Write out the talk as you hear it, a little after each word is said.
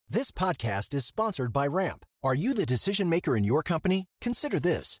This podcast is sponsored by Ramp. Are you the decision maker in your company? Consider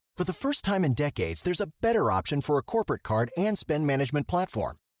this. For the first time in decades, there's a better option for a corporate card and spend management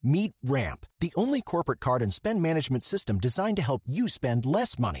platform. Meet Ramp, the only corporate card and spend management system designed to help you spend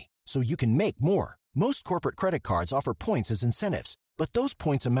less money so you can make more. Most corporate credit cards offer points as incentives, but those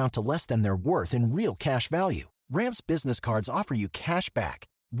points amount to less than their worth in real cash value. Ramp's business cards offer you cash back,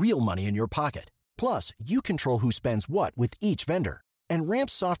 real money in your pocket. Plus, you control who spends what with each vendor. And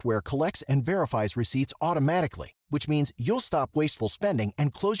Ramp's software collects and verifies receipts automatically, which means you'll stop wasteful spending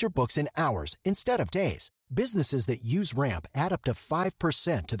and close your books in hours instead of days. Businesses that use Ramp add up to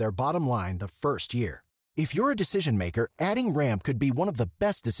 5% to their bottom line the first year. If you're a decision maker, adding Ramp could be one of the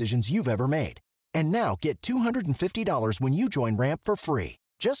best decisions you've ever made. And now get $250 when you join Ramp for free.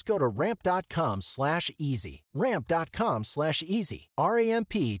 Just go to ramp.com/easy. Ramp.com/easy.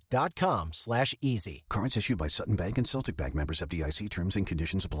 RAMP.com/easy. Cards issued by Sutton Bank and Celtic Bank, members FDIC. Terms and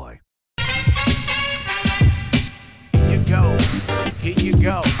conditions apply. Here you go. Here you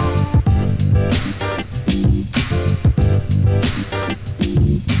go.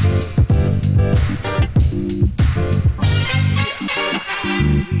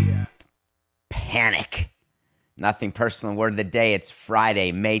 Panic. Nothing personal. Word of the day. It's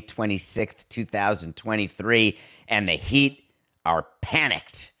Friday, May 26th, 2023, and the Heat are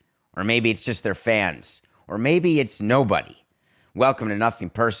panicked. Or maybe it's just their fans. Or maybe it's nobody. Welcome to Nothing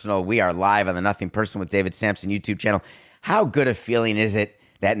Personal. We are live on the Nothing Personal with David Sampson YouTube channel. How good a feeling is it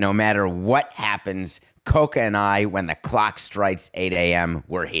that no matter what happens, Coca and I, when the clock strikes 8 a.m.,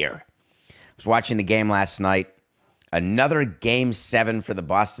 we're here. I was watching the game last night. Another Game 7 for the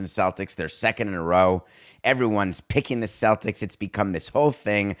Boston Celtics, their second in a row. Everyone's picking the Celtics. It's become this whole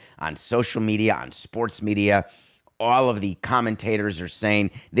thing on social media, on sports media. All of the commentators are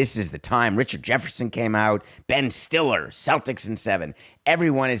saying this is the time. Richard Jefferson came out. Ben Stiller, Celtics in 7.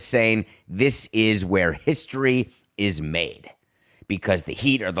 Everyone is saying this is where history is made because the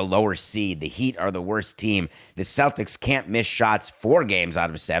Heat are the lower seed. The Heat are the worst team. The Celtics can't miss shots 4 games out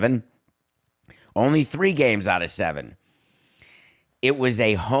of 7. Only 3 games out of 7. It was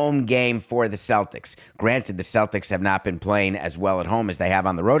a home game for the Celtics. Granted, the Celtics have not been playing as well at home as they have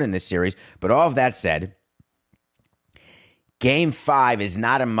on the road in this series, but all of that said, Game 5 is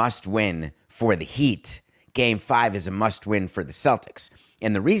not a must-win for the Heat. Game 5 is a must-win for the Celtics.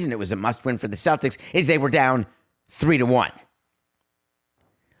 And the reason it was a must-win for the Celtics is they were down 3-1.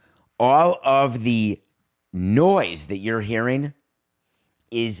 All of the noise that you're hearing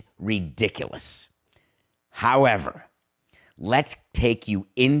is ridiculous. However, let's take you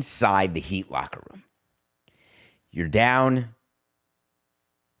inside the Heat locker room. You're down.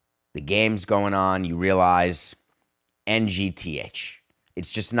 The game's going on. You realize NGTH.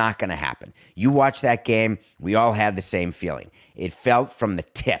 It's just not going to happen. You watch that game. We all had the same feeling. It felt from the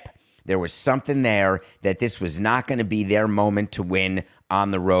tip. There was something there that this was not going to be their moment to win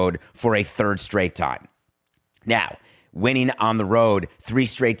on the road for a third straight time. Now, winning on the road 3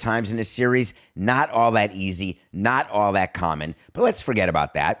 straight times in a series, not all that easy, not all that common, but let's forget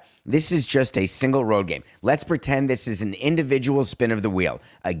about that. This is just a single road game. Let's pretend this is an individual spin of the wheel.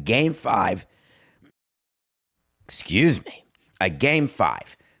 A Game 5, a Game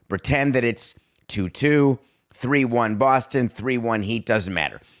 5. Pretend that it's 2-2, 3-1 Boston, 3-1 Heat, doesn't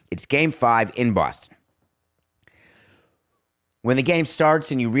matter. It's Game 5 in Boston. When the game starts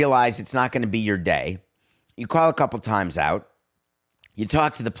and you realize it's not going to be your day, you call a couple times out. You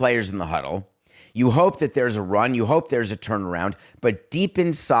talk to the players in the huddle. You hope that there's a run. You hope there's a turnaround. But deep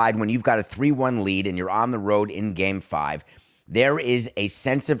inside, when you've got a 3-1 lead and you're on the road in Game 5, there is a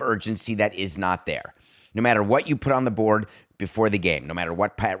sense of urgency that is not there. No matter what you put on the board before the game, no matter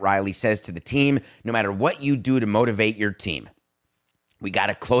what Pat Riley says to the team, no matter what you do to motivate your team, we got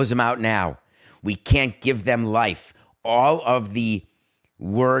to close them out now. We can't give them life. All of the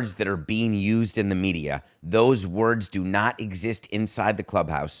words that are being used in the media, those words do not exist inside the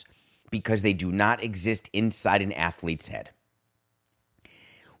clubhouse because they do not exist inside an athlete's head.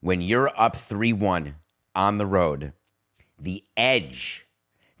 When you're up 3-1 on the road, the edge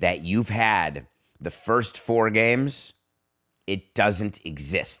that you've had the first 4 games, it doesn't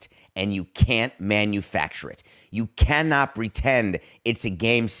exist, and you can't manufacture it. You cannot pretend it's a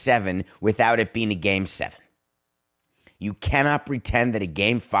Game 7 without it being a Game 7. You cannot pretend that a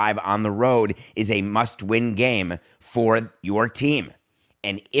Game 5 on the road is a must-win game for your team.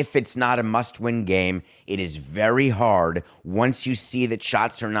 And if it's not a must-win game, it is very hard once you see that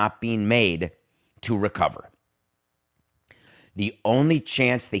shots are not being made to recover. The only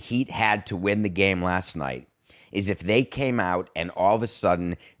chance the Heat had to win the game last night is if they came out and all of a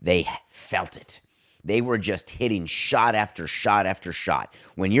sudden they felt it. They were just hitting shot after shot after shot.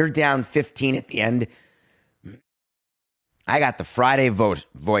 When you're down 15 at the end, I got the Friday voice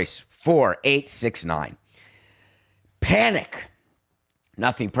 4869. Panic.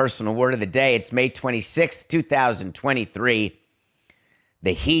 Nothing personal. Word of the day. It's May 26th, 2023.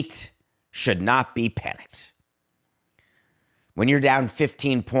 The Heat should not be panicked. When you're down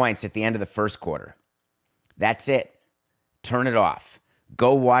 15 points at the end of the first quarter, that's it. Turn it off.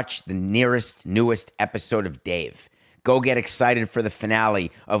 Go watch the newest episode of Dave. Go get excited for the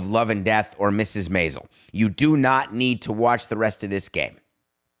finale of Love and Death or Mrs. Maisel. You do not need to watch the rest of this game.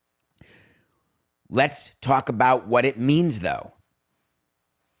 Let's talk about what it means, though.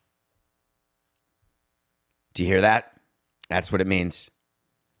 Do you hear that? That's what it means.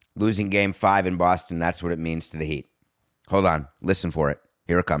 Losing Game 5 in Boston, that's what it means to the Heat. Hold on. Listen for it.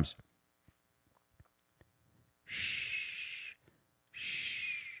 Here it comes. Shh.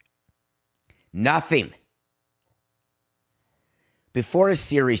 Shh. Nothing. Before a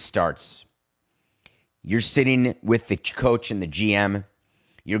series starts, you're sitting with the coach and the GM.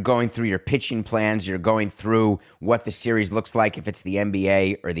 You're going through your pitching plans. You're going through what the series looks like if it's the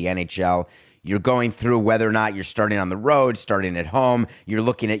NBA or the NHL. You're going through whether or not you're starting on the road, starting at home. You're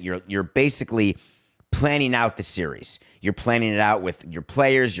looking at you're basically planning out the series. You're planning it out with your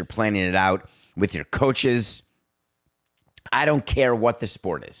players. You're planning it out with your coaches. I don't care what the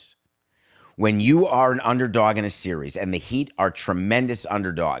sport is. When you are an underdog in a series, and the Heat are tremendous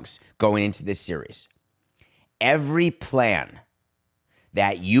underdogs going into this series, every plan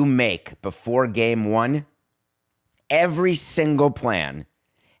that you make before game one, every single plan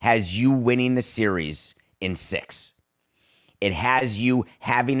has you winning the series in 6. It has you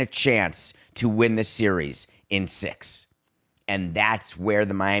having a chance to win the series in 6. And that's where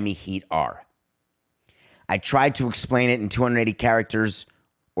the Miami Heat are. I tried to explain it in 280 characters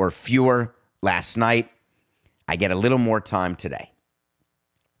or fewer last night. I get a little more time today.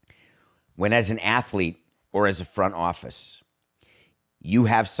 When as an athlete or as a front office, you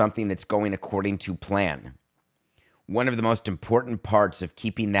have something that's going according to plan, one of the most important parts of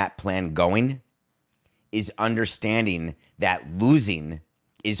keeping that plan going is understanding that losing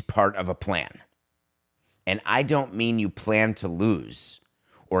is part of a plan. And I don't mean you plan to lose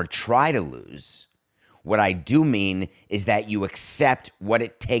or try to lose. What I do mean is that you accept what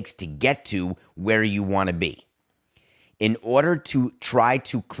it takes to get to where you want to be. In order to try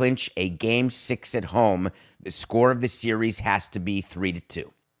to clinch a game 6 at home, the score of the series has to be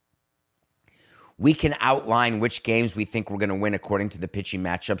 3-2. We can outline which games we think we're going to win according to the pitching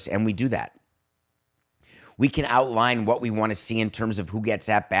matchups, and we do that. We can outline what we want to see in terms of who gets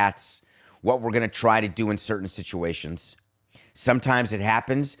at-bats, what we're going to try to do in certain situations. Sometimes it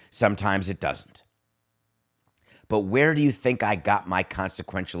happens, sometimes it doesn't. But where do you think I got my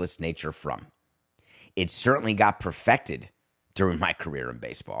consequentialist nature from? It certainly got perfected during my career in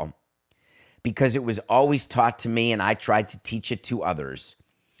baseball because it was always taught to me, and I tried to teach it to others,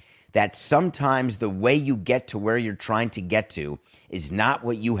 that sometimes the way you get to where you're trying to get to is not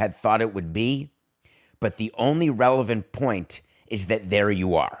what you had thought it would be, but the only relevant point is that there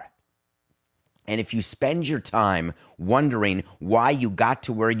you are. And if you spend your time wondering why you got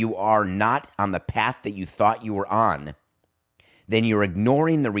to where you are not on the path that you thought you were on, then you're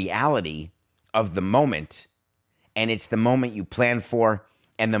ignoring the reality of the moment, and it's the moment you planned for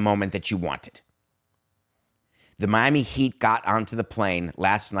and the moment that you wanted. The Miami Heat got onto the plane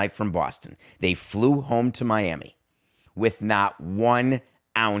last night from Boston. They flew home to Miami with not 1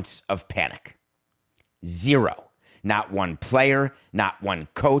 ounce of panic. 0. Not one player, not one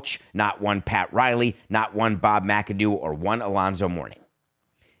coach, not one Pat Riley, not one Bob McAdoo, or one Alonzo Mourning.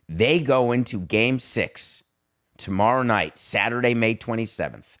 They go into Game 6 tomorrow night, Saturday, May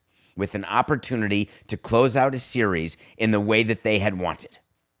 27th, with an opportunity to close out a series in the way that they had wanted.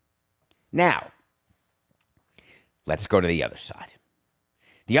 Now, let's go to the other side.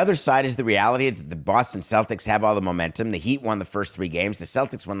 The other side is the reality that the Boston Celtics have all the momentum. The Heat won the first 3 games. The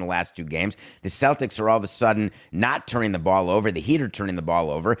Celtics won the last 2 games. The Celtics are all of a sudden not turning the ball over. The Heat are turning the ball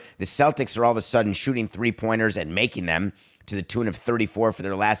over. The Celtics are all of a sudden shooting 3-pointers and making them to the tune of 34 for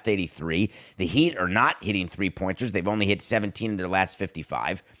their last 83. The Heat are not hitting 3-pointers. They've only hit 17 in their last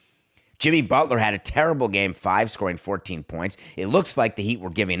 55. Jimmy Butler had a terrible Game 5, scoring 14 points. It looks like the Heat were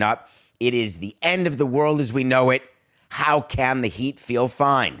giving up. It is the end of the world as we know it. How can the Heat feel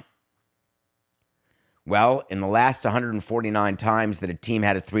fine? Well, in the last 149 times that a team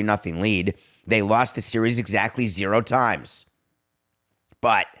had a 3-0 lead, they lost the series exactly 0 times.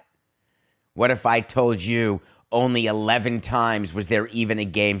 But what if I told you only 11 times was there even a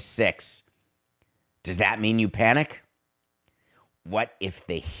Game 6? Does that mean you panic? what if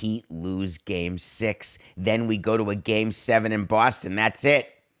the Heat lose game 6? Then we go to a game 7 in Boston. That's it.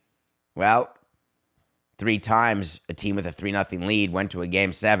 Well, 3 times a team with a 3-0 lead went to a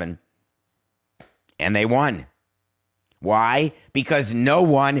game 7, and they won. Why? Because no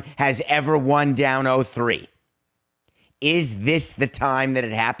one has ever won down 0-3. Is this the time that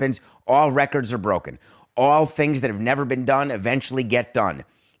it happens? All records are broken. All things that have never been done eventually get done.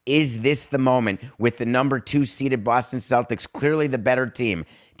 Is this the moment with the number 2 seeded Boston Celtics, clearly the better team,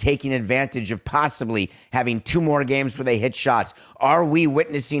 taking advantage of possibly having 2 more games where they hit shots? Are we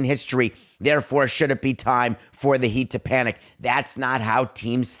witnessing history? Therefore, should it be time for the Heat to panic? That's not how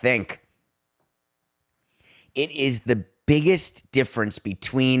teams think. It is the biggest difference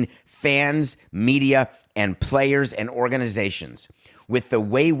between fans, media, and players and organizations. With the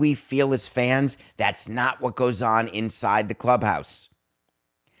way we feel as fans, that's not what goes on inside the clubhouse.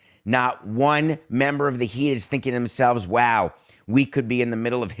 Not one member of the Heat is thinking to themselves, wow, we could be in the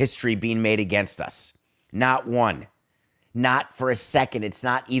middle of history being made against us. Not one. Not for a second. It's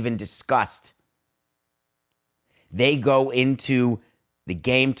not even discussed. They go into the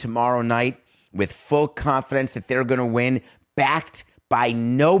game tomorrow night with full confidence that they're going to win, backed by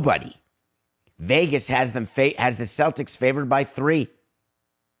nobody. Vegas has the Celtics favored by 3,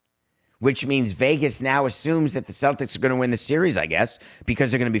 which means Vegas now assumes that the Celtics are going to win the series, I guess,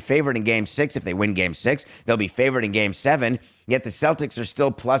 because they're going to be favored in game 6. If they win game 6, they'll be favored in game 7, yet the Celtics are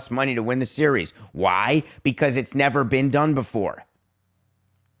still plus money to win the series. Why? Because it's never been done before.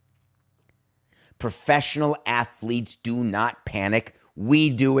 Professional athletes do not panic.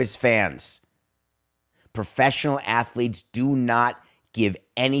 We do as fans. Professional athletes do not give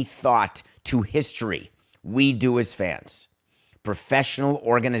any thought to history. We do as fans. Professional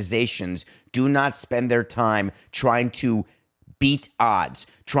organizations do not spend their time trying to beat odds,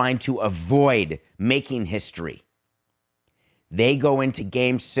 trying to avoid making history. They go into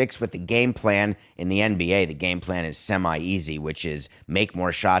game 6 with the game plan. In the NBA, the game plan is semi-easy, which is make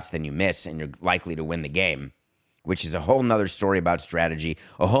more shots than you miss, and you're likely to win the game, which is a whole nother story about strategy,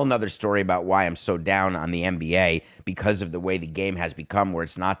 a whole nother story about why I'm so down on the NBA because of the way the game has become, where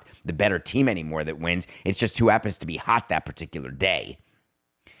it's not the better team anymore that wins. It's just who happens to be hot that particular day.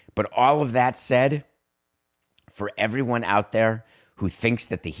 But all of that said, for everyone out there who thinks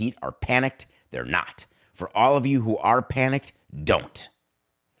that the Heat are panicked, they're not. For all of you who are panicked, don't.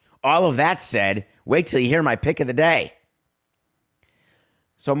 All of that said, wait till you hear my pick of the day.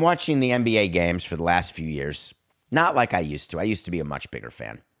 So I'm watching the NBA games for the last few years. Not like I used to. I used to be a much bigger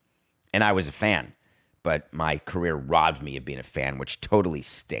fan. And I was a fan. But my career robbed me of being a fan, which totally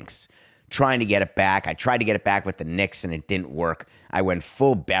stinks. Trying to get it back. I tried to get it back with the Knicks, and it didn't work. I went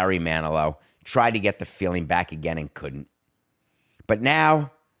full Barry Manilow. Tried to get the feeling back again and couldn't. But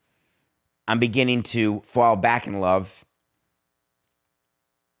now, I'm beginning to fall back in love.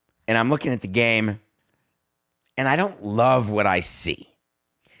 And I'm looking at the game, and I don't love what I see.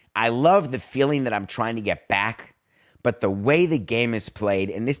 I love the feeling that I'm trying to get back. But the way the game is played,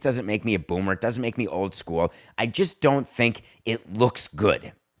 and this doesn't make me a boomer, it doesn't make me old school, I just don't think it looks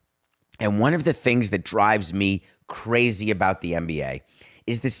good. And one of the things that drives me crazy about the NBA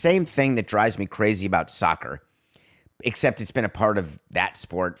is the same thing that drives me crazy about soccer, except it's been a part of that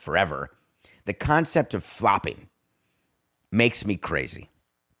sport forever. The concept of flopping makes me crazy.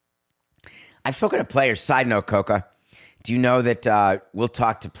 I've spoken to players. Side note, Coca, do you know that we'll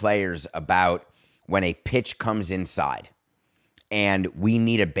talk to players about when a pitch comes inside and we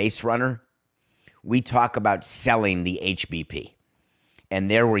need a base runner? We talk about selling the HBP. And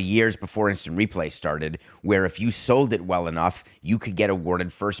there were years before instant replay started where if you sold it well enough, you could get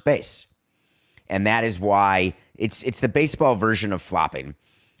awarded first base. And that is why it's the baseball version of flopping.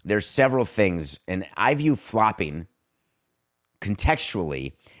 There's several things, and I view flopping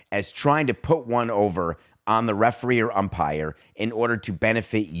contextually as trying to put one over on the referee or umpire in order to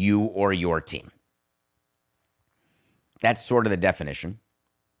benefit you or your team. That's sort of the definition,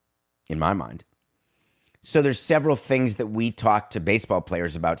 in my mind. So there's several things that we talk to baseball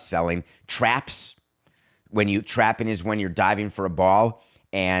players about selling. Traps. Trapping is when you're diving for a ball,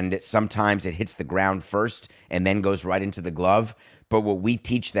 and sometimes it hits the ground first and then goes right into the glove. But what we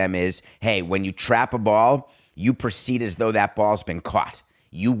teach them is, hey, when you trap a ball, you proceed as though that ball's been caught.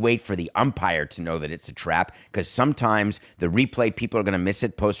 You wait for the umpire to know that it's a trap, because sometimes the replay people are going to miss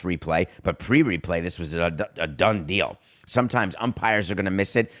it post-replay, but pre-replay, this was a done deal. Sometimes umpires are going to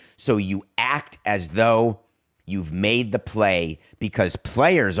miss it, so you act as though you've made the play, because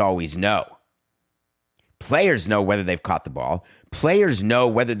players always know. Players know whether they've caught the ball. Players know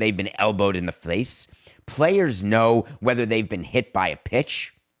whether they've been elbowed in the face. Players know whether they've been hit by a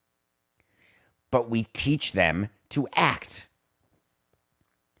pitch. But we teach them to act.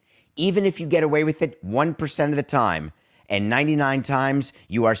 Even if you get away with it 1% of the time, and 99 times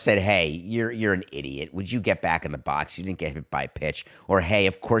you are said, hey, you're an idiot. Would you get back in the box? You didn't get hit by a pitch. Or, hey,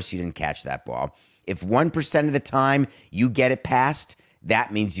 of course you didn't catch that ball. If 1% of the time you get it past,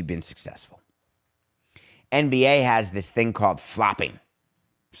 that means you've been successful. NBA has this thing called flopping.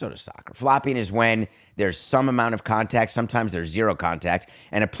 So does soccer. Flopping is when there's some amount of contact, sometimes there's zero contact,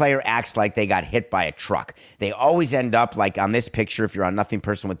 and a player acts like they got hit by a truck. They always end up like on this picture, if you're on Nothing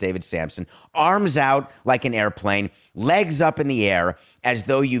Personal with David Sampson, arms out like an airplane, legs up in the air as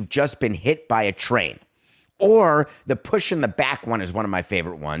though you've just been hit by a train. Or the push in the back one is one of my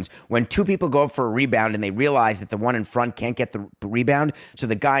favorite ones. When two people go up for a rebound and they realize that the one in front can't get the rebound, so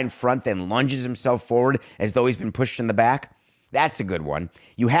the guy in front then lunges himself forward as though he's been pushed in the back. That's a good one.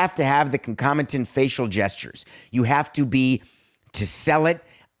 You have to have the concomitant facial gestures. You have to sell it,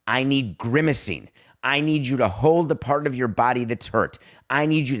 I need grimacing. I need you to hold the part of your body that's hurt. I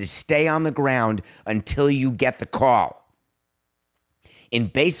need you to stay on the ground until you get the call. In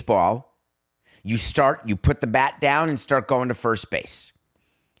baseball, you put the bat down and start going to first base.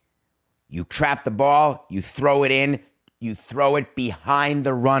 You trap the ball, you throw it in, you throw it behind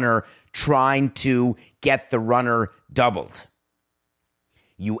the runner, trying to get the runner doubled.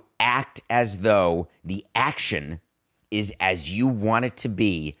 You act as though the action is as you want it to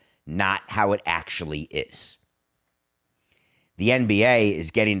be, not how it actually is. The NBA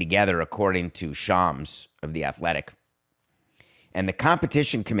is getting together, according to Shams of The Athletic. And the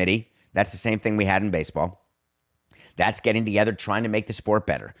competition committee, that's the same thing we had in baseball, that's getting together, trying to make the sport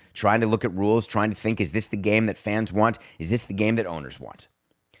better, trying to look at rules, trying to think, is this the game that fans want? Is this the game that owners want?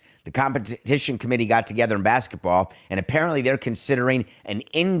 The competition committee got together in basketball, and apparently they're considering an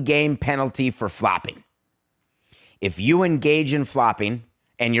in-game penalty for flopping. If you engage in flopping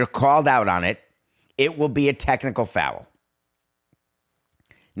and you're called out on it, it will be a technical foul.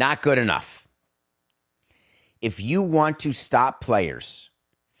 Not good enough. If you want to stop players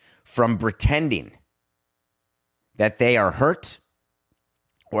from pretending that they are hurt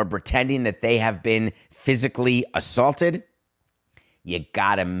or pretending that they have been physically assaulted, you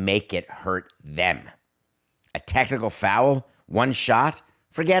gotta make it hurt them. A technical foul, one shot,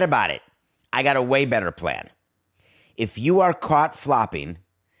 forget about it. I got a way better plan. If you are caught flopping,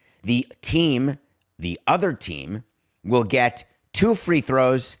 the other team, will get 2 free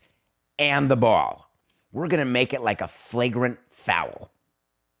throws and the ball. We're gonna make it like a flagrant foul.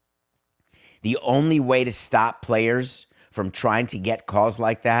 The only way to stop players from trying to get calls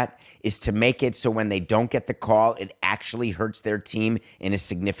like that is to make it so when they don't get the call, it actually hurts their team in a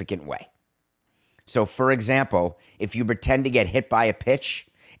significant way. So, for example, if you pretend to get hit by a pitch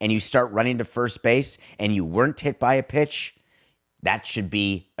and you start running to first base and you weren't hit by a pitch, that should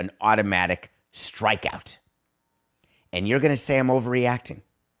be an automatic strikeout. And you're going to say I'm overreacting.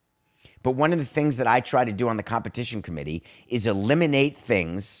 But one of the things that I try to do on the competition committee is eliminate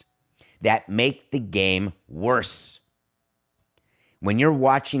things that make the game worse. When you're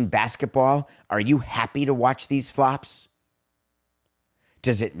watching basketball, are you happy to watch these flops?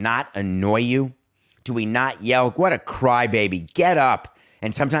 Does it not annoy you? Do we not yell, what a crybaby, get up?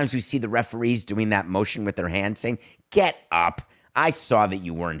 And sometimes we see the referees doing that motion with their hand saying, get up, I saw that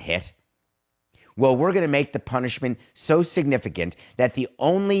you weren't hit. Well, we're going to make the punishment so significant that the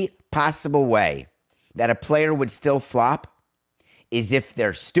only possible way that a player would still flop is if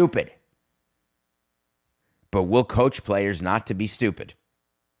they're stupid. But we'll coach players not to be stupid.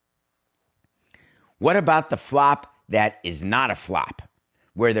 What about the flop that is not a flop,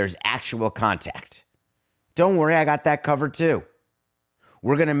 where there's actual contact? Don't worry, I got that covered too.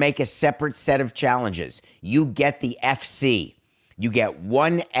 We're going to make a separate set of challenges. You get the FC. You get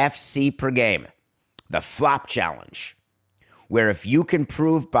 1 FC per game, the flop challenge, where if you can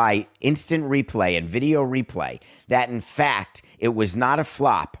prove by instant replay and video replay that in fact it was not a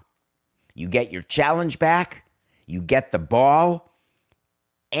flop, you get your challenge back, you get the ball,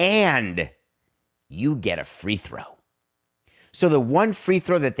 and you get a free throw. So the one free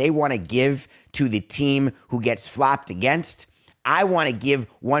throw that they want to give to the team who gets flopped against, I want to give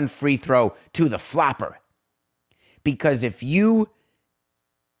 1 free throw to the flopper. Because if you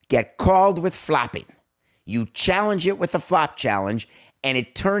get called with flopping, you challenge it with a flop challenge, and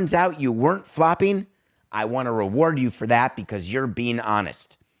it turns out you weren't flopping, I want to reward you for that because you're being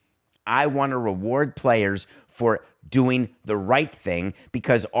honest. I want to reward players for doing the right thing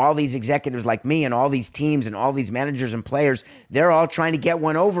because all these executives like me and all these teams and all these managers and players, they're all trying to get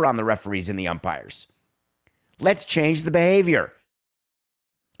one over on the referees and the umpires. Let's change the behavior.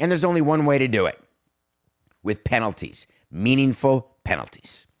 And there's only one way to do it, with penalties, meaningful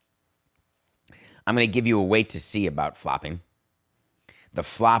penalties. I'm going to give you a wait to see about flopping. the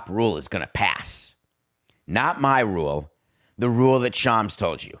flop rule is going to pass. Not my rule, the rule that Shams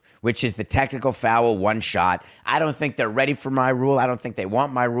told you, which is the technical foul, one shot. I don't think they're ready for my rule. I don't think they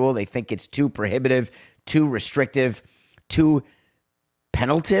want my rule. They think it's too prohibitive, too restrictive, too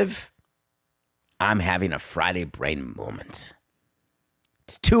penaltive. I'm having a Friday brain moment.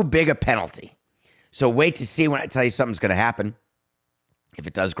 It's too big a penalty. So wait to see when I tell you something's going to happen. If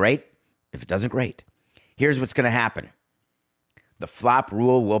it does, great. If it doesn't, great. Here's what's going to happen. The flop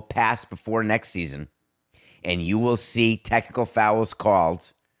rule will pass before next season, and you will see technical fouls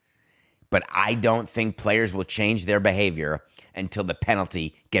called, but I don't think players will change their behavior until the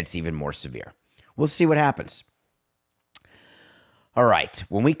penalty gets even more severe. We'll see what happens. All right,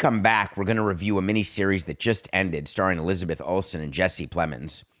 when we come back, we're going to review a miniseries that just ended starring Elizabeth Olsen and Jesse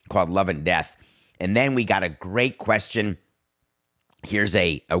Plemons called Love and Death. And then we got a great question. Here's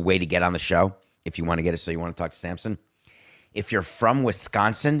a way to get on the show if you want to get it, so you want to talk to Samson. If you're from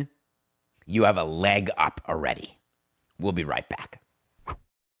Wisconsin, you have a leg up already. We'll be right back.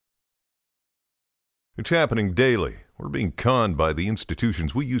 It's happening daily. We're being conned by the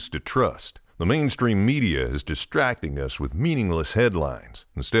institutions we used to trust. The mainstream media is distracting us with meaningless headlines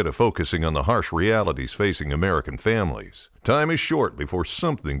instead of focusing on the harsh realities facing American families. Time is short before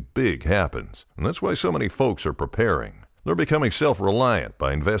something big happens, and that's why so many folks are preparing. They're becoming self-reliant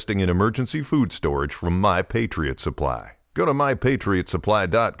by investing in emergency food storage from My Patriot Supply. Go to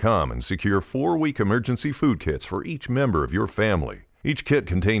MyPatriotSupply.com and secure 4-week emergency food kits for each member of your family. Each kit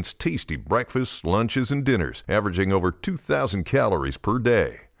contains tasty breakfasts, lunches, and dinners, averaging over 2,000 calories per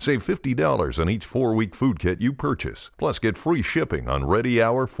day. Save $50 on each 4-week food kit you purchase, plus get free shipping on Ready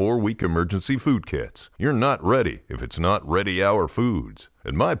Hour 4-week emergency food kits. You're not ready if it's not Ready Hour Foods.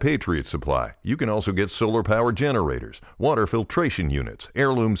 At My Patriot Supply, you can also get solar power generators, water filtration units,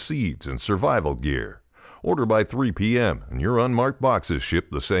 heirloom seeds, and survival gear. Order by 3 p.m. and your unmarked boxes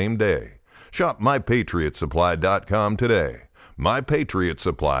ship the same day. Shop MyPatriotSupply.com today.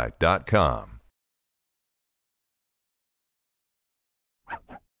 MyPatriotSupply.com.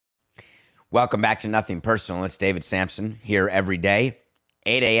 Welcome back to Nothing Personal. It's David Sampson here every day,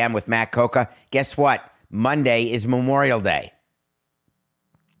 8 a.m. with Matt Coca. Guess what? Monday is Memorial Day.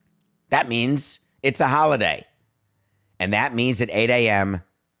 That means it's a holiday. And that means at 8 a.m.,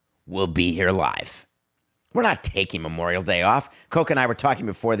 we'll be here live. We're not taking Memorial Day off. Coca and I were talking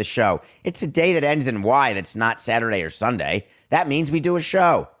before the show. It's a day that ends in Y that's not Saturday or Sunday. That means we do a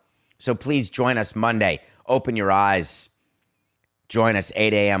show. So please join us Monday. Open your eyes. Join us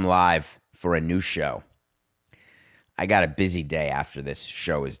 8 a.m. live for a new show. I got a busy day after this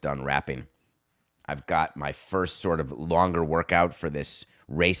show is done wrapping. I've got my first sort of longer workout for this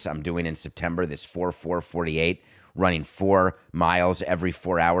race I'm doing in September, this 4-4-48, running 4 miles every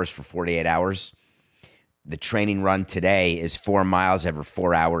 4 hours for 48 hours. The training run today is 4 miles every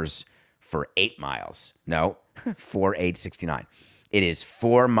 4 hours for 8 miles. No, 4, 8, 69. It is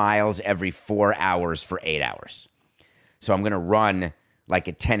 4 miles every 4 hours for 8 hours. So I'm going to run like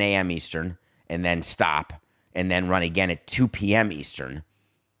at 10 a.m. Eastern and then stop and then run again at 2 p.m. Eastern.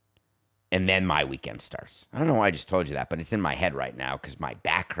 And then my weekend starts. I don't know why I just told you that, but it's in my head right now because my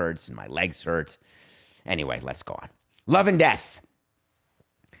back hurts and my legs hurt. Anyway, let's go on. Love and Death.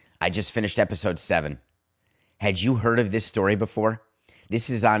 I just finished episode 7. Had you heard of this story before? This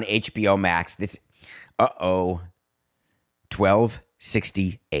is on HBO Max.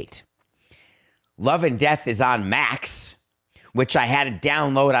 1268. Love and Death is on Max, which I had to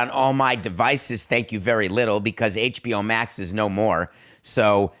download on all my devices. Thank you very little, because HBO Max is no more.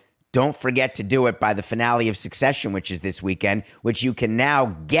 So don't forget to do it by the finale of Succession, which is this weekend, which you can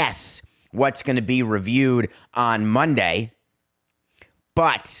now guess what's going to be reviewed on Monday.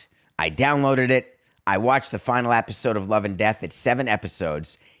 But I downloaded it. I watched the final episode of Love and Death. It's 7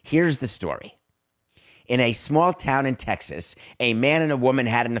 episodes. Here's the story. In a small town in Texas, a man and a woman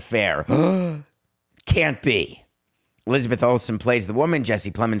had an affair. Can't be. Elizabeth Olsen plays the woman.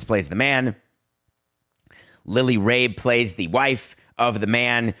 Jesse Plemons plays the man. Lily Rabe plays the wife of the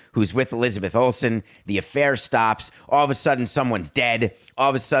man who's with Elizabeth Olsen. The affair stops. All of a sudden, someone's dead.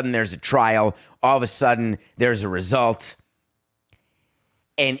 All of a sudden, there's a trial. All of a sudden, there's a result.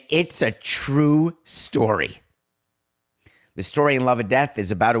 And it's a true story. The story in Love and Death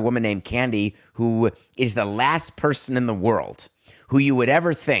is about a woman named Candy who is the last person in the world who you would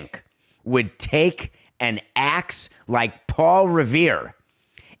ever think would take an axe like Paul Revere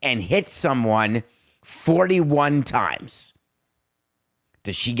and hit someone 41 times.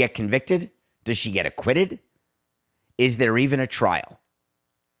 Does she get convicted? Does she get acquitted? Is there even a trial?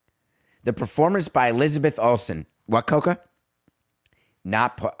 The performance by Elizabeth Olsen. What, Coca?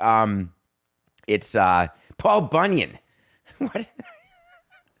 Not, it's Paul Bunyan. What?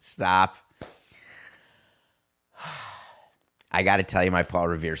 Stop. I got to tell you my Paul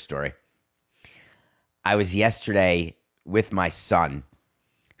Revere story. I was yesterday with my son,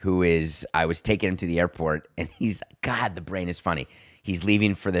 I was taking him to the airport, and God, the brain is funny. He's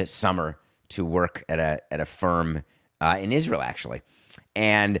leaving for the summer to work at a firm in Israel, actually.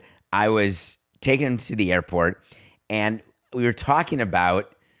 And I was taking him to the airport, and we were talking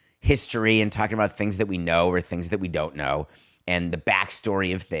about history and talking about things that we know or things that we don't know and the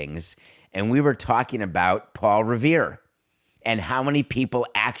backstory of things. And we were talking about Paul Revere and how many people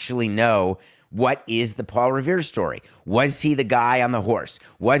actually know what is the Paul Revere story. Was he the guy on the horse?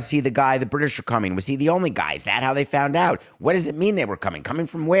 Was he the guy the British are coming? Was he the only guy? Is that how they found out? What does it mean they were coming? Coming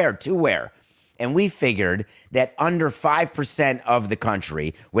from where? To where? And we figured that under 5% of the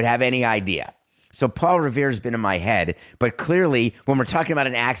country would have any idea. So Paul Revere's been in my head, but clearly when we're talking about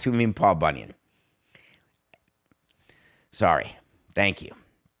an axe, we mean Paul Bunyan. Sorry. Thank you.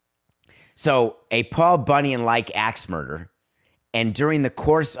 So a Paul Bunyan-like axe murder, and during the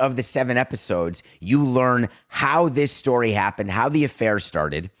course of the 7 episodes, you learn how this story happened, how the affair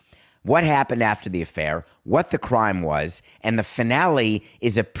started, what happened after the affair, what the crime was, and the finale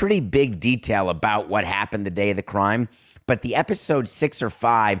is a pretty big detail about what happened the day of the crime. But the episode 6 or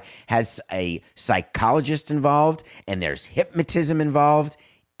 5 has a psychologist involved, and there's hypnotism involved.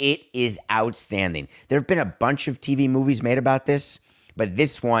 It is outstanding. There have been a bunch of TV movies made about this, but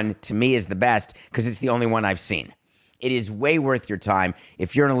this one, to me, is the best because it's the only one I've seen. It is way worth your time.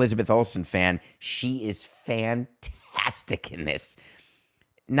 If you're an Elizabeth Olsen fan, she is fantastic in this.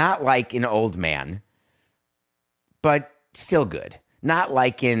 Not like an old man, but still good. Not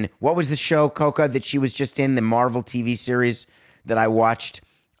like in, what was the show, Coca, that she was just in, the Marvel TV series that I watched?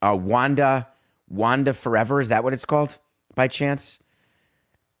 Wanda Forever, is that what it's called, by chance?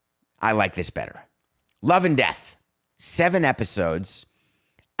 I like this better. Love and Death, 7 episodes.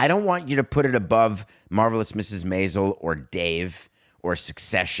 I don't want you to put it above Marvelous Mrs. Maisel or Dave or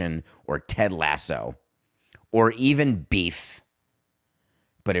Succession or Ted Lasso or even Beef.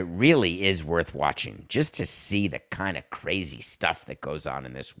 But it really is worth watching just to see the kind of crazy stuff that goes on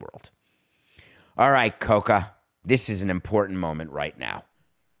in this world. All right, Coca, this is an important moment right now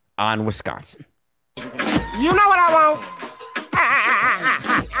on Wisconsin. You know what I want?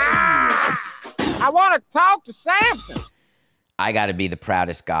 I want to talk to Samson. I got to be the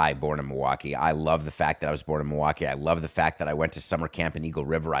proudest guy born in Milwaukee. I love the fact that I was born in Milwaukee. I love the fact that I went to summer camp in Eagle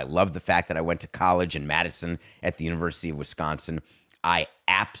River. I love the fact that I went to college in Madison at the University of Wisconsin. I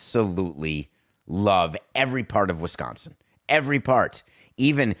absolutely love every part of Wisconsin. Every part.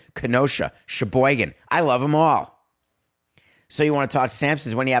 Even Kenosha, Sheboygan. I love them all. So you want to talk to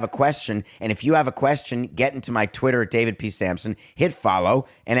Sampson's when you have a question. And if you have a question, get into my Twitter at David P. Sampson, hit follow,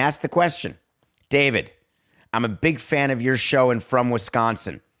 and ask the question. David, I'm a big fan of your show and from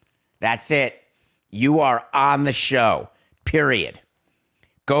Wisconsin. That's it. You are on the show, period.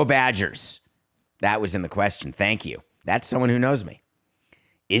 Go Badgers. That was in the question. Thank you. That's someone who knows me.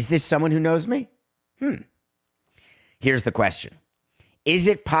 Is this someone who knows me? Here's the question. Is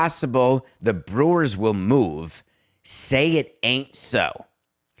it possible the Brewers will move? Say it ain't so.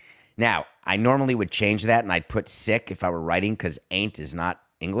 Now, I normally would change that and I'd put sick if I were writing because ain't is not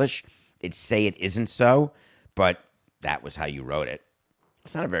English. It's say it isn't so, but that was how you wrote it.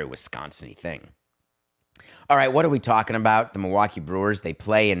 It's not a very Wisconsin-y thing. All right, what are we talking about? The Milwaukee Brewers, they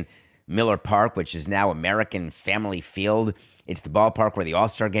play in Miller Park, which is now American Family Field. It's the ballpark where the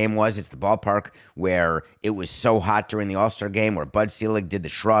All-Star game was. It's the ballpark where it was so hot during the All-Star game, where Bud Selig did the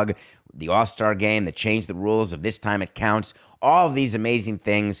shrug, the All-Star game that changed the rules of this time it counts. All of these amazing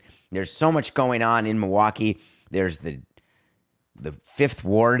things. There's so much going on in Milwaukee. There's the 5th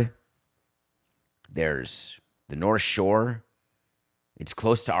Ward. There's the North Shore. It's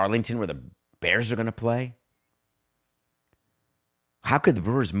close to Arlington where the Bears are going to play. How could the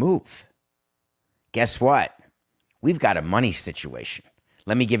Brewers move? Guess what? We've got a money situation.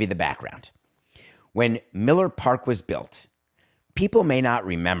 Let me give you the background. When Miller Park was built, people may not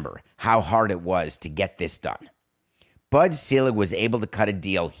remember how hard it was to get this done. Bud Selig was able to cut a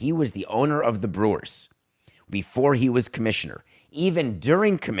deal. He was the owner of the Brewers before he was commissioner. Even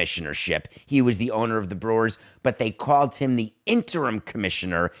during commissionership, he was the owner of the Brewers, but they called him the interim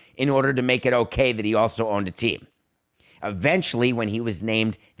commissioner in order to make it okay that he also owned a team. Eventually, when he was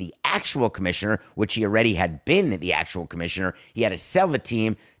named the actual commissioner, which he already had been the actual commissioner, he had to sell the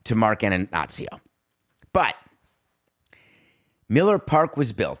team to Mark Annunzio. But Miller Park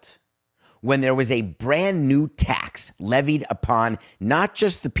was built when there was a brand new tax levied upon not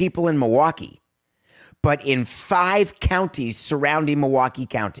just the people in Milwaukee, but in 5 counties surrounding Milwaukee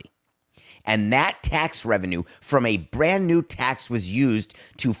County. And that tax revenue from a brand new tax was used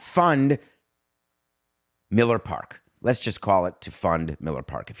to fund Miller Park. Let's just call it to fund Miller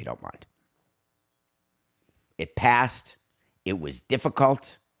Park, if you don't mind. It passed. It was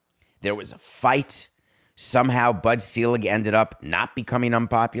difficult. There was a fight. Somehow Bud Selig ended up not becoming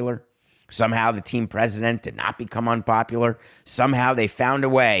unpopular. Somehow the team president did not become unpopular. Somehow they found a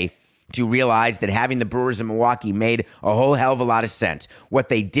way to realize that having the Brewers in Milwaukee made a whole hell of a lot of sense. What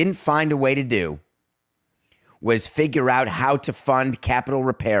they didn't find a way to do was figure out how to fund capital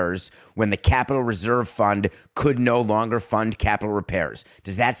repairs when the Capital Reserve Fund could no longer fund capital repairs.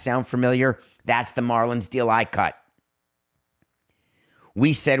 Does that sound familiar? That's the Marlins deal I cut.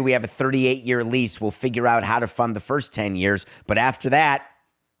 We said we have a 38-year lease. We'll figure out how to fund the first 10 years. But after that,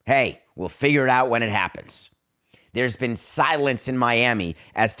 hey, we'll figure it out when it happens. There's been silence in Miami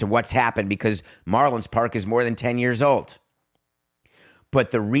as to what's happened because Marlins Park is more than 10 years old.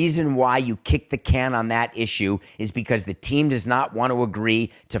 But the reason why you kick the can on that issue is because the team does not want to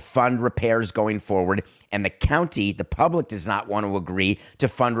agree to fund repairs going forward, and the county, the public, does not want to agree to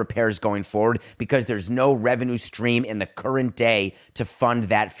fund repairs going forward because there's no revenue stream in the current day to fund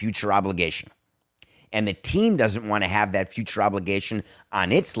that future obligation. And the team doesn't want to have that future obligation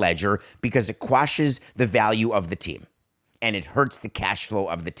on its ledger because it quashes the value of the team and it hurts the cash flow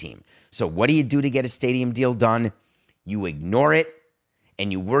of the team. So what do you do to get a stadium deal done? You ignore it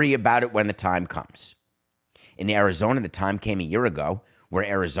and you worry about it when the time comes. In Arizona, the time came a year ago where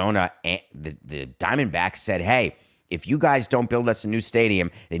Arizona, the Diamondbacks said, hey, if you guys don't build us a new stadium,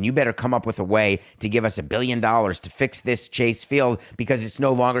 then you better come up with a way to give us $1 billion to fix this Chase Field because it's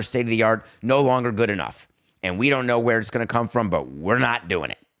no longer state-of-the-art, no longer good enough. And we don't know where it's going to come from, but we're not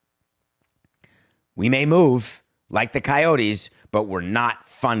doing it. We may move like the Coyotes, but we're not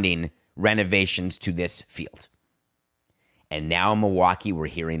funding renovations to this field. And now in Milwaukee, we're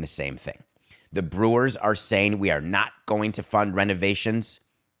hearing the same thing. The Brewers are saying we are not going to fund renovations.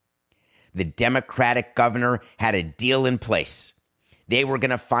 The Democratic governor had a deal in place. They were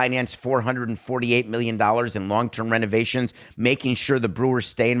going to finance $448 million in long-term renovations, making sure the Brewers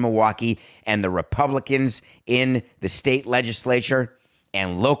stay in Milwaukee, and the Republicans in the state legislature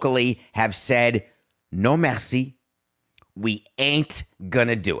and locally have said, no merci, we ain't going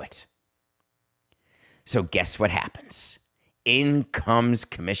to do it. So guess what happens? In comes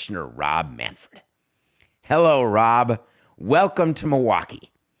Commissioner Rob Manfred. Hello, Rob. Welcome to Milwaukee.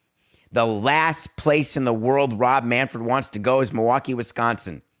 The last place in the world Rob Manfred wants to go is Milwaukee,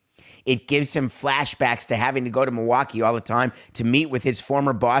 Wisconsin. It gives him flashbacks to having to go to Milwaukee all the time to meet with his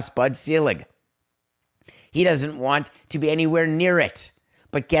former boss, Bud Selig. He doesn't want to be anywhere near it.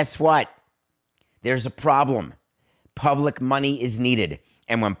 But guess what? There's a problem. Public money is needed.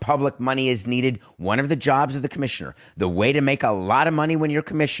 And when public money is needed, one of the jobs of the commissioner, the way to make a lot of money when you're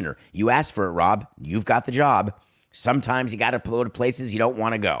commissioner, you ask for it, Rob, you've got the job. Sometimes you got to go to places you don't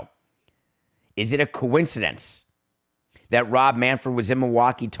want to go. Is it a coincidence that Rob Manfred was in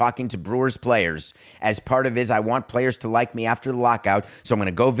Milwaukee talking to Brewers players as part of his I want players to like me after the lockout, so I'm going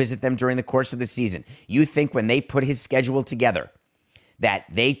to go visit them during the course of the season? You think when they put his schedule together that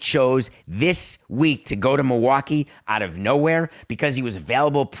they chose this week to go to Milwaukee out of nowhere because he was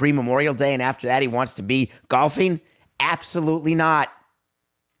available pre-Memorial Day and after that he wants to be golfing? Absolutely not.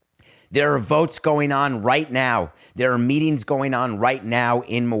 There are votes going on right now. There are meetings going on right now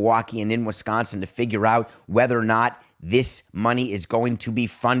in Milwaukee and in Wisconsin to figure out whether or not this money is going to be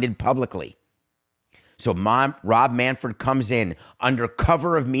funded publicly. So Rob Manfred comes in under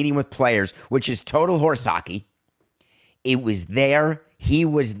cover of meeting with players, which is total horse hockey. He was there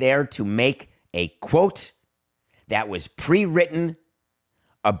to make a quote that was pre-written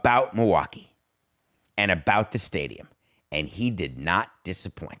about Milwaukee and about the stadium, and he did not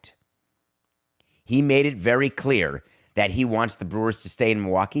disappoint. He made it very clear that he wants the Brewers to stay in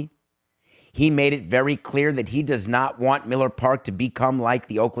Milwaukee. He made it very clear that he does not want Miller Park to become like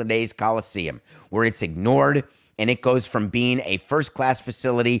the Oakland A's Coliseum, where it's ignored and it goes from being a first-class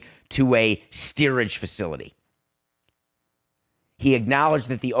facility to a steerage facility. He acknowledged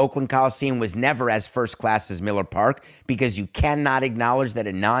that the Oakland Coliseum was never as first class as Miller Park because you cannot acknowledge that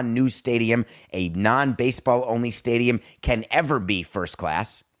a non-new stadium, a non-baseball only stadium, can ever be first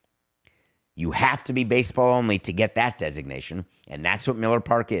class. You have to be baseball only to get that designation, and that's what Miller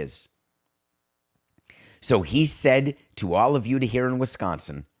Park is. So he said to all of you to here in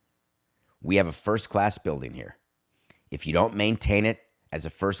Wisconsin, we have a first-class building here. If you don't maintain it as a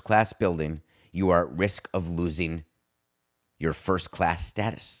first-class building, you are at risk of losing your first-class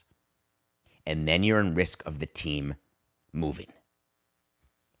status. And then you're in risk of the team moving.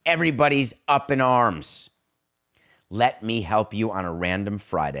 Everybody's up in arms. Let me help you on a random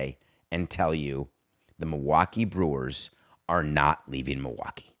Friday and tell you the Milwaukee Brewers are not leaving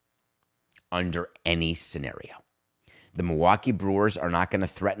Milwaukee under any scenario. The Milwaukee Brewers are not going to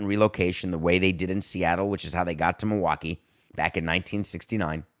threaten relocation the way they did in Seattle, which is how they got to Milwaukee back in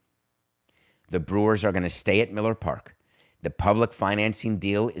 1969. The Brewers are going to stay at Miller Park. The public financing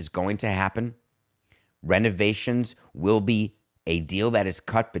deal is going to happen. Renovations will be a deal that is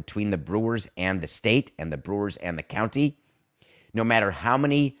cut between the Brewers and the state and the Brewers and the county. No matter how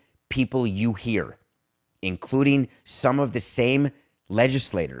many people you hear, including some of the same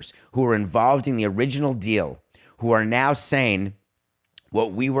legislators who were involved in the original deal, who are now saying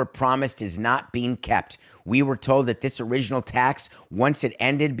what we were promised is not being kept. We were told that this original tax, once it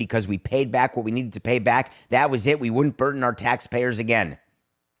ended because we paid back what we needed to pay back, that was it. We wouldn't burden our taxpayers again.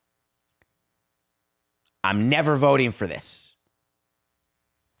 I'm never voting for this.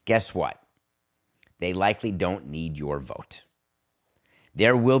 Guess what? They likely don't need your vote.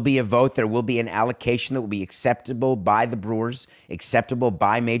 There will be a vote. There will be an allocation that will be acceptable by the Brewers, acceptable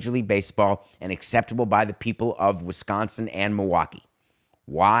by Major League Baseball, and acceptable by the people of Wisconsin and Milwaukee.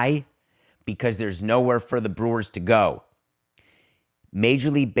 Why? Because there's nowhere for the Brewers to go.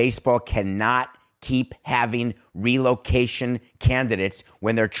 Major League Baseball cannot keep having relocation candidates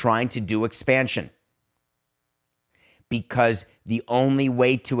when they're trying to do expansion. Because the only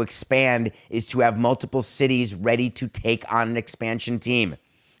way to expand is to have multiple cities ready to take on an expansion team.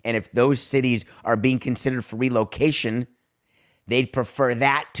 And if those cities are being considered for relocation, they'd prefer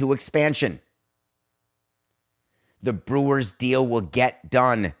that to expansion. The Brewers deal will get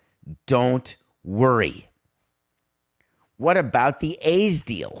done. Don't worry. What about the A's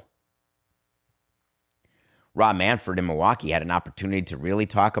deal? Rob Manfred in Milwaukee had an opportunity to really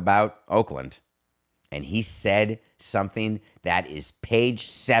talk about Oakland. And he said something that is page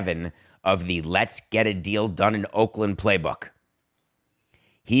 7 of the Let's Get a Deal Done in Oakland playbook.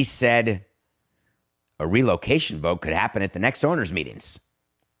 He said a relocation vote could happen at the next owners' meetings.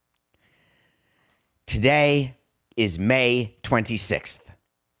 Today is May 26th.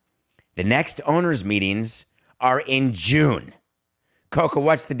 The next owners' meetings are in June. Coca,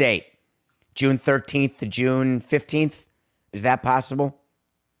 what's the date? June 13th to June 15th? Is that possible?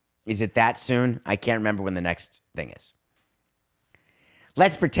 Is it that soon? I can't remember when the next thing is.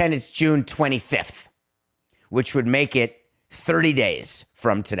 Let's pretend it's June 25th, which would make it 30 days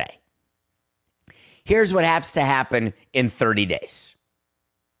from today. Here's what has to happen in 30 days.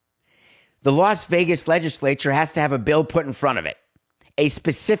 The Las Vegas legislature has to have a bill put in front of it, a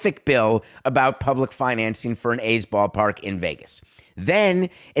specific bill about public financing for an A's ballpark in Vegas. Then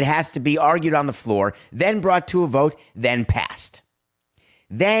it has to be argued on the floor, then brought to a vote, then passed.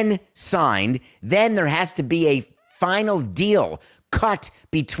 Then signed, then there has to be a final deal cut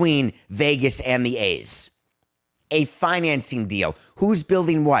between Vegas and the A's. A financing deal. Who's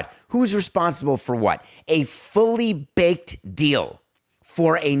building what? Who's responsible for what? A fully baked deal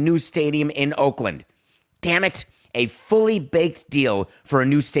for a new stadium in Oakland. Damn it, a fully baked deal for a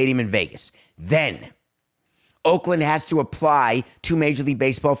new stadium in Vegas. Then Oakland has to apply to Major League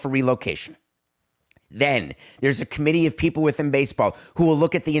Baseball for relocation. Then there's a committee of people within baseball who will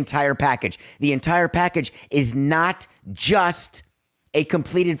look at the entire package. The entire package is not just a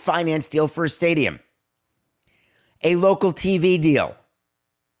completed finance deal for a stadium, a local TV deal,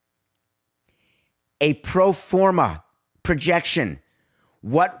 a pro forma projection.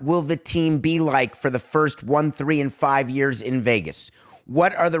 What will the team be like for the first 1, 3, and 5 years in Vegas?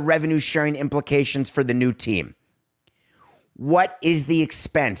 What are the revenue sharing implications for the new team? What is the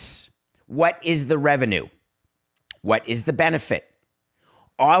expense? What is the revenue? What is the benefit?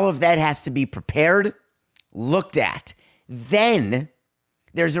 All of that has to be prepared, looked at. Then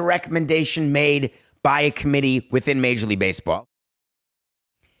there's a recommendation made by a committee within Major League Baseball.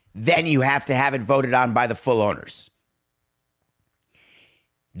 Then you have to have it voted on by the full owners.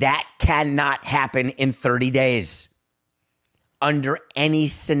 That cannot happen in 30 days under any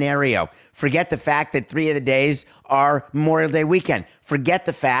scenario. Forget the fact that 3 of the days are Memorial Day weekend. Forget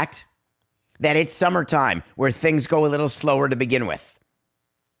the fact that it's summertime where things go a little slower to begin with.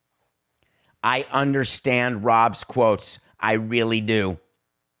 I understand Rob's quotes. I really do.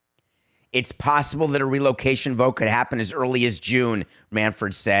 It's possible that a relocation vote could happen as early as June,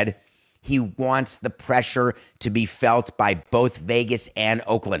 Manfred said. He wants the pressure to be felt by both Vegas and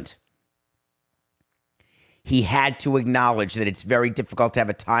Oakland. He had to acknowledge that it's very difficult to have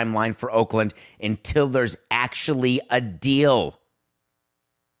a timeline for Oakland until there's actually a deal.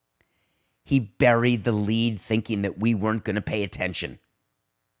 He buried the lead thinking that we weren't going to pay attention.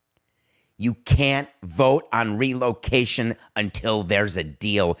 You can't vote on relocation until there's a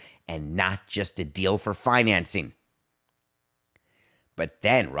deal, and not just a deal for financing. But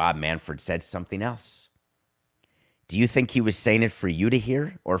then Rob Manfred said something else. Do you think he was saying it for you to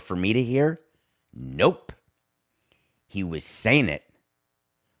hear or for me to hear? Nope. He was saying it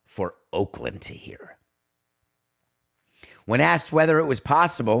for Oakland to hear. When asked whether it was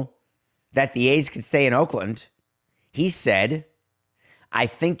possible that the A's could stay in Oakland, he said, I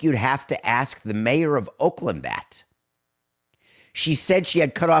think you'd have to ask the mayor of Oakland that. She said she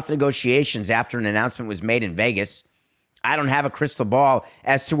had cut off negotiations after an announcement was made in Vegas. I don't have a crystal ball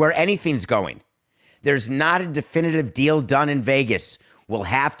as to where anything's going. There's not a definitive deal done in Vegas. We'll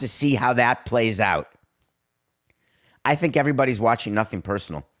have to see how that plays out. I think everybody's watching Nothing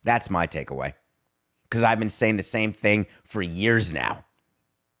Personal. That's my takeaway. Because I've been saying the same thing for years now.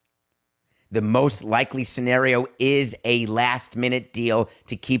 The most likely scenario is a last-minute deal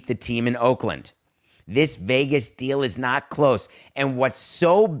to keep the team in Oakland. This Vegas deal is not close. And what's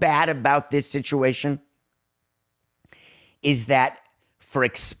so bad about this situation is that for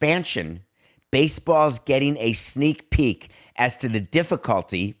expansion, baseball's getting a sneak peek as to the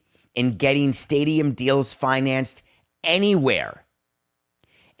difficulty in getting stadium deals financed anywhere.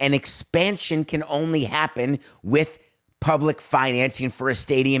 And expansion can only happen with public financing for a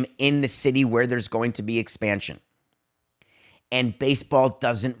stadium in the city where there's going to be expansion. And baseball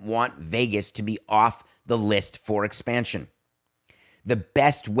doesn't want Vegas to be off the list for expansion. The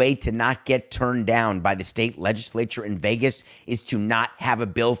best way to not get turned down by the state legislature in Vegas is to not have a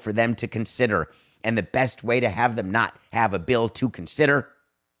bill for them to consider. And the best way to have them not have a bill to consider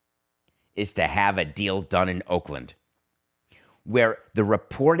is to have a deal done in Oakland, where the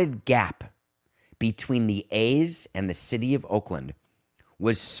reported gap between the A's and the city of Oakland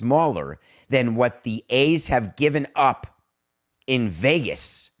was smaller than what the A's have given up in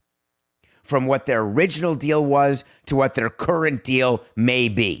Vegas from what their original deal was to what their current deal may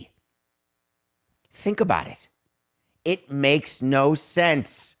be. Think about it. It makes no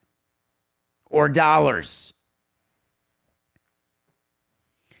sense. Or dollars.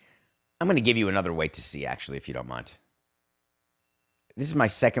 I'm going to give you another wait to see, actually, if you don't mind. This is my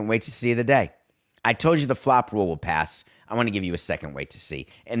second wait to see of the day. I told you the flop rule will pass. I want to give you a second wait to see.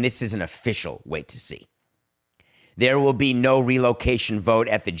 And this is an official wait to see. There will be no relocation vote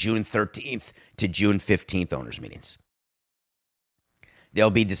at the June 13th to June 15th owners' meetings. There'll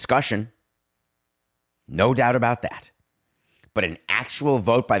be discussion. No doubt about that. But an actual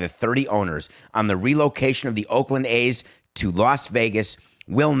vote by the 30 owners on the relocation of the Oakland A's to Las Vegas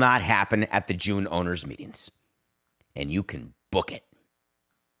will not happen at the June owners' meetings. And you can book it.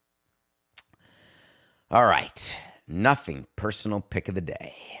 All right. Nothing personal pick of the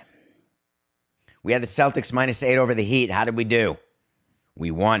day. We had the Celtics -8 over the Heat. How did we do? We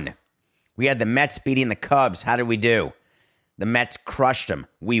won. We had the Mets beating the Cubs. How did we do? The Mets crushed them.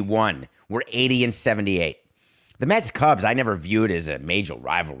 We won. We're 80-78. The Mets-Cubs, I never viewed as a major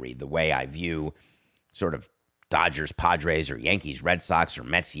rivalry the way I view sort of Dodgers-Padres or Yankees-Red Sox or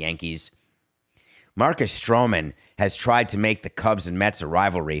Mets-Yankees. Marcus Stroman has tried to make the Cubs and Mets a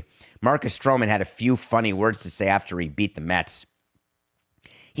rivalry. Marcus Stroman had a few funny words to say after he beat the Mets.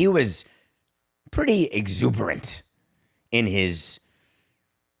 He was pretty exuberant in his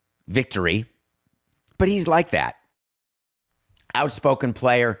victory, but he's like that. Outspoken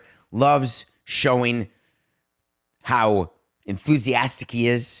player, loves showing how enthusiastic he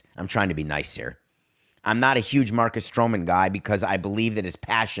is. I'm trying to be nice here. I'm not a huge Marcus Stroman guy because I believe that his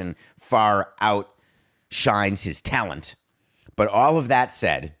passion far outshines his talent. But all of that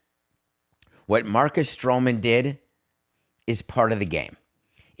said, what Marcus Stroman did is part of the game.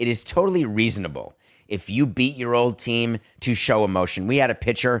 It is totally reasonable if you beat your old team to show emotion. We had a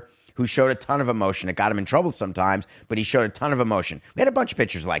pitcher who showed a ton of emotion. It got him in trouble sometimes, but he showed a ton of emotion. We had a bunch of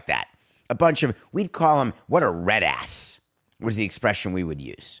pitchers like that. We'd call him, what a red ass was the expression we would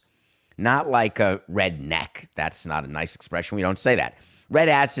use. Not like a red neck. That's not a nice expression. We don't say that. Red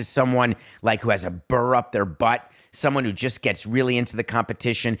ass is someone like who has a burr up their butt, someone who just gets really into the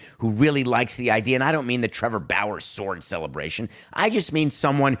competition, who really likes the idea. And I don't mean the Trevor Bauer sword celebration. I just mean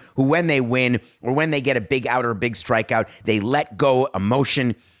someone who, when they win or when they get a big out or a big strikeout, they let go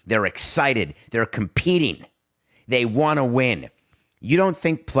emotion. They're excited. They're competing. They want to win. You don't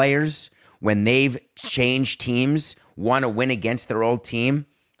think players, when they've changed teams, want to win against their old team?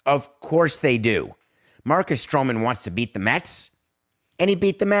 Of course they do. Marcus Stroman wants to beat the Mets, and he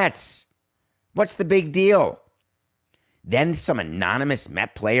beat the Mets. What's the big deal? Then some anonymous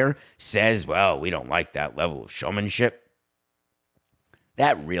Met player says, well, we don't like that level of showmanship.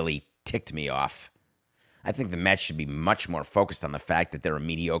 That really ticked me off. I think the Mets should be much more focused on the fact that they're a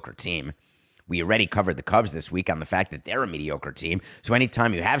mediocre team. We already covered the Cubs this week on the fact that they're a mediocre team. So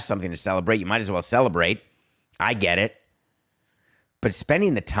anytime you have something to celebrate, you might as well celebrate. I get it. But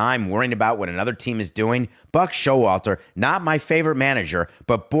spending the time worrying about what another team is doing, Buck Showalter, not my favorite manager,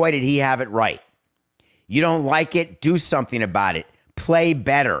 but boy, did he have it right. You don't like it? Do something about it. Play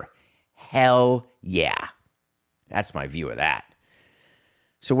better. Hell yeah. That's my view of that.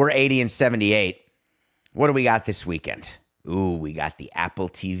 So we're 80 and 78. What do we got this weekend? Ooh, we got the Apple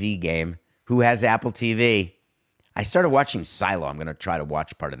TV game. Who has Apple TV? I started watching Silo. I'm going to try to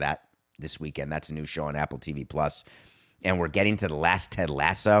watch part of that this weekend. That's a new show on Apple TV Plus. And we're getting to the last Ted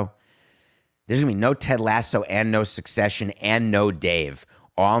Lasso. There's going to be no Ted Lasso and no Succession and no Dave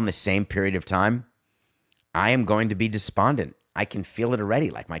all in the same period of time. I am going to be despondent. I can feel it already,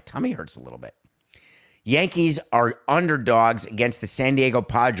 like my tummy hurts a little bit. Yankees are underdogs against the San Diego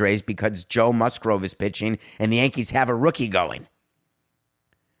Padres because Joe Musgrove is pitching and the Yankees have a rookie going.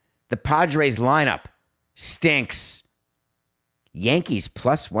 The Padres lineup stinks. Yankees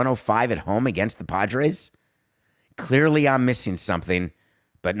plus 105 at home against the Padres? Clearly I'm missing something,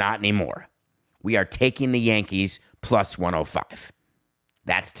 but not anymore. We are taking the Yankees plus 105.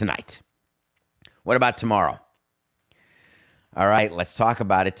 That's tonight. What about tomorrow? All right, let's talk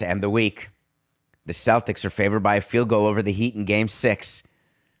about it to end the week. The Celtics are favored by a field goal over the Heat in Game 6.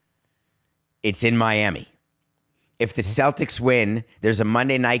 It's in Miami. If the Celtics win, there's a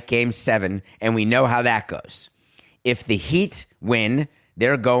Monday night Game 7, and we know how that goes. If the Heat win,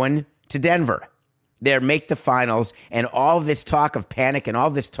 they're going to Denver. They make the finals, and all this talk of panic and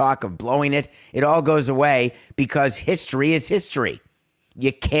all this talk of blowing it, it all goes away because history is history.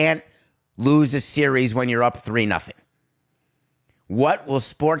 You can't lose a series when you're up 3-0. What will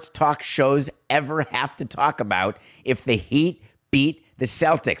sports talk shows ever have to talk about if the Heat beat the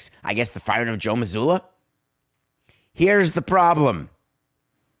Celtics? I guess the firing of Joe Mazzulla? Here's the problem.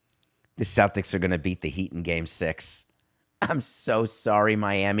 The Celtics are going to beat the Heat in Game 6. I'm so sorry,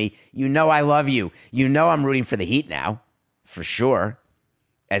 Miami. You know I love you. You know I'm rooting for the Heat now, for sure.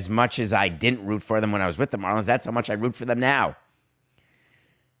 As much as I didn't root for them when I was with the Marlins, that's how much I root for them now.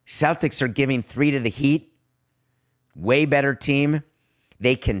 Celtics are giving 3 to the Heat. Way better team.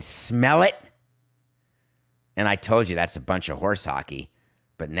 They can smell it. And I told you that's a bunch of horse hockey.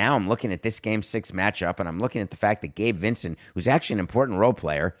 But now I'm looking at this Game 6 matchup, and I'm looking at the fact that Gabe Vincent, who's actually an important role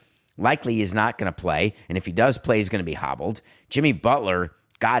player, likely is not going to play. And if he does play, he's going to be hobbled. Jimmy Butler,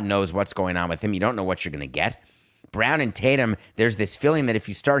 God knows what's going on with him. You don't know what you're going to get. Brown and Tatum, there's this feeling that if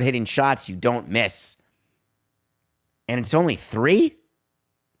you start hitting shots, you don't miss. And it's only 3?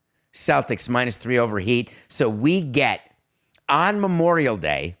 Celtics -3 over Heat. So we get, on Memorial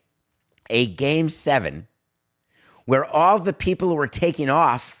Day, a Game 7 where all the people who are taking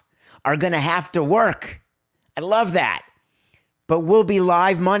off are going to have to work. I love that. But we'll be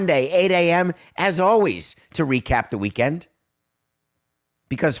live Monday, 8 a.m., as always, to recap the weekend.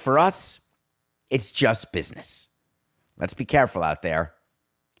 Because for us, it's just business. Let's be careful out there.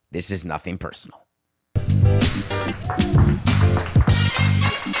 This is nothing personal.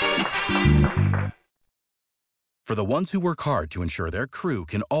 For the ones who work hard to ensure their crew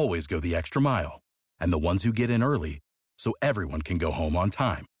can always go the extra mile, and the ones who get in early so everyone can go home on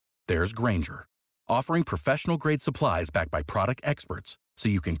time, there's Grainger, offering professional-grade supplies backed by product experts so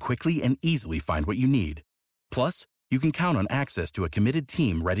you can quickly and easily find what you need. Plus, you can count on access to a committed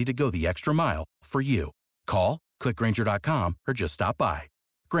team ready to go the extra mile for you. Call, click Grainger.com, or just stop by.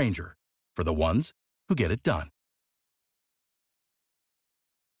 Grainger, for the ones who get it done.